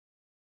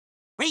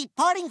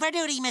Reporting for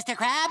duty, Mr.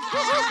 Krab.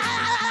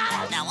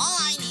 Now all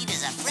I need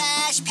is a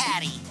fresh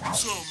patty.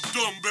 Some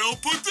dumbbell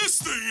put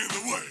this thing in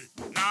the way.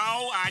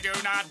 No, I do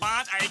not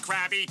want a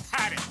Krabby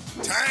Patty.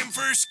 Time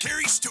for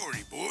scary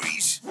story,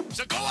 boys.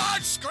 So go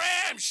on,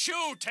 scram,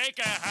 shoo, take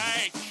a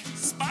hike.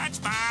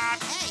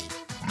 SpongeBob. Hey.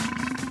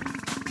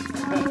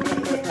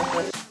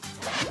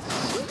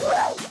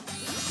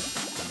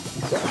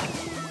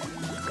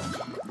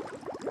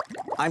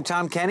 I'm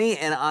Tom Kenny,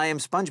 and I am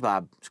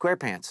SpongeBob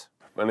SquarePants.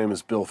 My name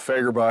is Bill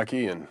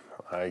Fagerbacke, and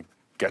I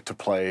get to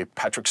play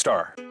Patrick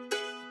Star.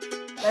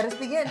 Let us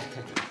begin.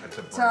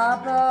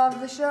 Top of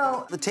the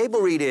show. The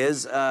table read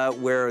is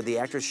where the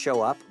actors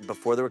show up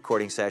before the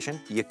recording session.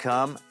 You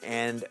come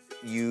and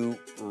you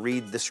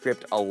read the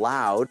script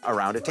aloud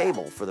around a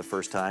table for the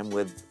first time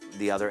with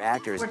the other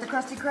actors. We're at the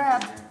Krusty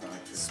Krab.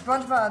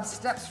 SpongeBob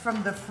steps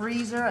from the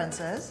freezer and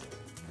says,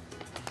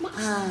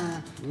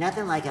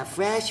 Nothing like a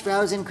fresh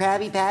frozen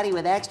Krabby Patty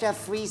with extra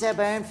freezer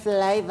burn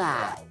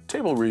flavor.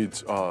 Table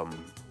reads are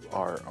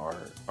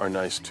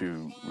nice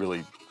to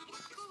really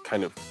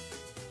kind of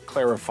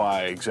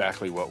clarify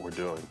exactly what we're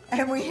doing.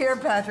 and we hear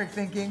Patrick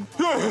thinking,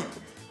 Yeah,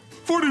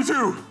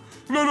 42.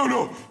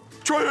 No.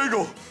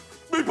 Triangle.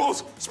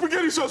 Meatballs,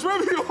 spaghetti sauce,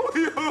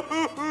 ravioli.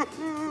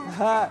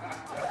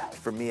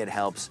 For me, it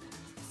helps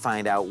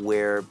find out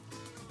where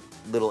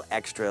little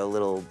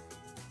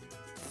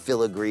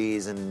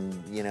filigrees and,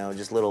 you know,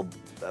 just little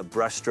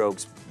brush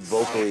strokes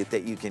vocally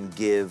that you can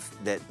give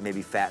that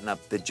maybe fatten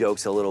up the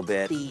jokes a little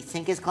bit. The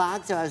sink is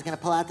clogged, so I was gonna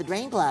pull out the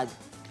drain plug.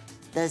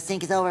 The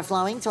sink is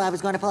overflowing, so I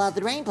was going to pull out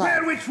the drain plug.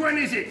 Well, which one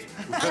is it?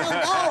 I don't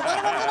know. What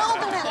about an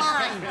alternate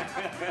line?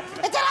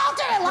 It's an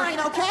alternate line,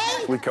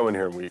 okay? We come in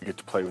here and we get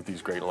to play with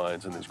these great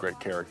lines and these great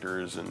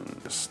characters, and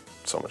it's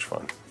so much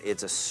fun.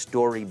 It's a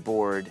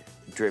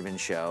storyboard-driven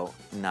show,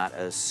 not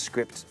a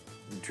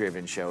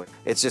script-driven show.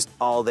 It's just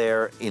all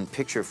there in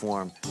picture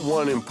form.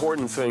 One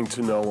important thing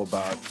to know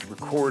about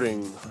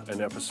recording an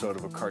episode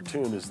of a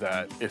cartoon is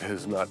that it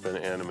has not been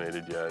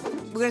animated yet.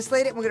 we're gonna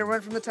slate it and we're gonna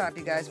run from the top,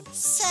 you guys.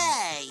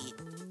 Say,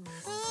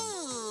 who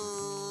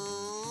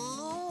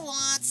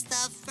wants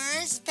the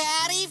first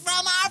patty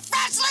from our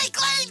freshly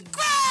cleaned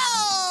grill?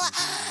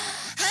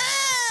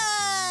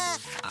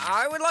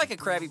 I would like a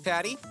Krabby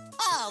Patty.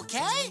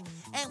 Okay.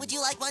 And would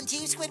you like one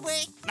too,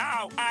 Squidward?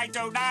 No, I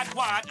do not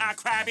want a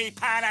Krabby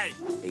Patty.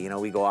 You know,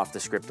 we go off the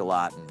script a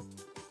lot and,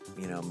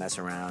 you know, mess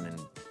around and,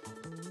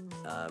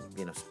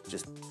 you know,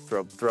 just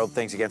throw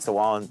things against the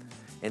wall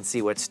and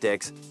see what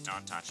sticks.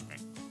 Don't touch me.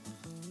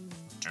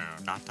 Do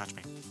not touch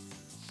me.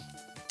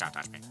 Don't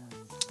touch me.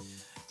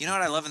 You know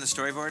what I love in the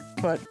storyboard?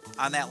 What?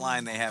 On that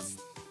line, they have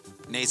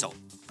nasal.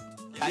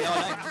 I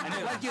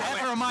know. Like you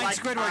ever remind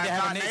Squidward to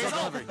have a nasal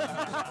delivery.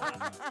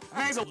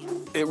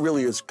 It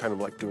really is kind of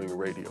like doing a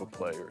radio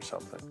play or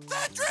something.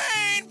 The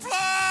drain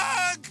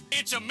plug!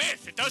 It's a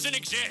myth. It doesn't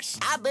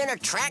exist. I've been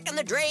tracking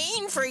the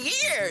drain for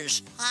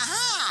years.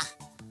 Aha!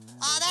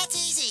 Oh, that's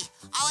easy.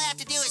 All I have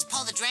to do is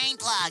pull the drain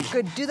plug.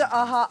 Good, do the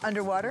aha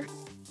underwater.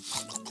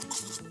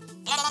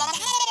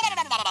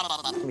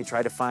 We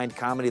try to find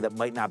comedy that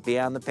might not be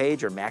on the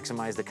page or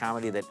maximize the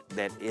comedy that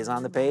is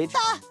on the page.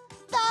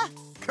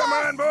 Come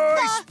on,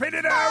 boys, spit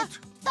it out.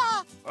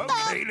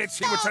 Okay, let's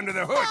see what's under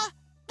the hood.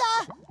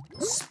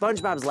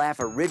 SpongeBob's laugh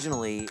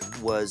originally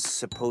was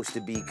supposed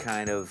to be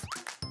kind of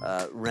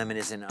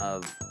reminiscent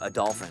of a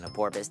dolphin, a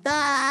porpoise. But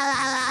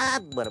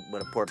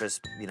a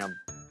porpoise, you know,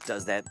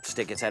 does that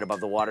stick its head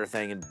above the water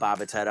thing and bob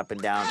its head up and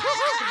down.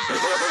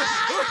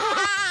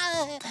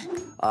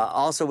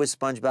 Also with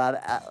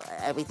SpongeBob,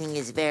 Everything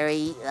is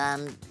very,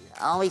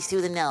 always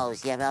through the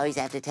nose. You always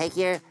have to take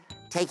your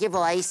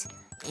voice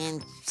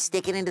and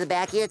stick it into the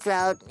back of your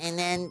throat, and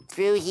then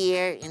through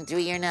here and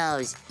through your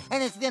nose.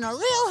 And it's been a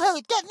real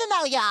hoot getting to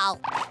know y'all.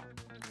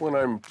 When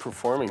I'm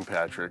performing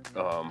Patrick,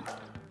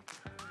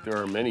 there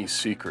are many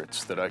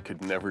secrets that I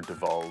could never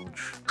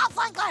divulge. I'll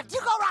find left,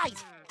 you go right.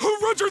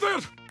 Roger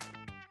that.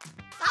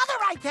 Other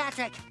right,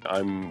 Patrick.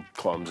 I'm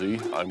clumsy,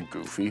 I'm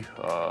goofy,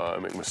 I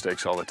make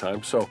mistakes all the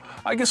time, so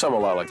I guess I'm a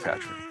lot like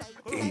Patrick.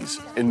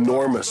 He's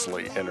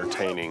enormously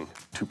entertaining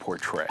to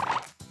portray.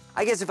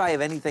 I guess if I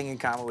have anything in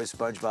common with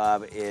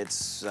SpongeBob,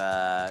 it's,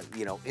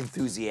 you know,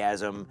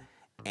 enthusiasm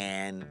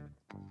and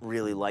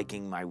really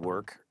liking my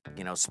work.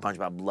 You know,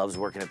 SpongeBob loves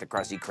working at the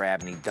Krusty Krab,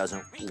 and he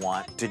doesn't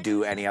want to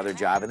do any other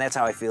job, and that's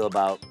how I feel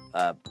about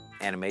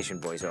animation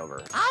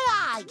voiceover.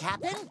 Aye,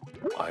 Captain.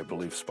 I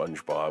believe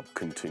SpongeBob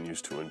continues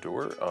to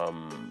endure,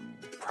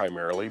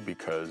 primarily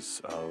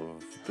because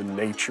of the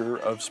nature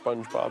of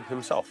SpongeBob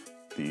himself.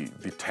 The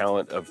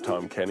talent of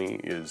Tom Kenny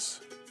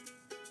is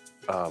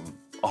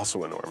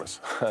also enormous.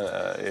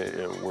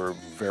 We're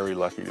very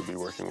lucky to be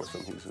working with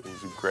him. He's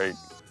a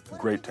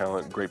great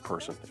talent, great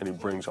person, and he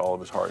brings all of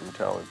his heart and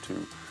talent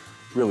to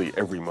really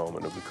every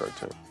moment of the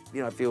cartoon.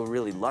 You know, I feel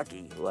really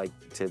lucky, like,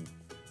 to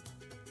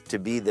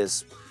be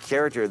this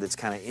character that's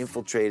kind of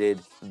infiltrated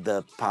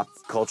the pop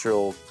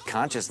cultural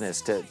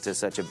consciousness to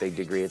such a big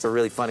degree. It's a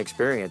really fun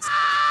experience.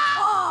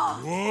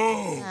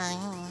 Whoa.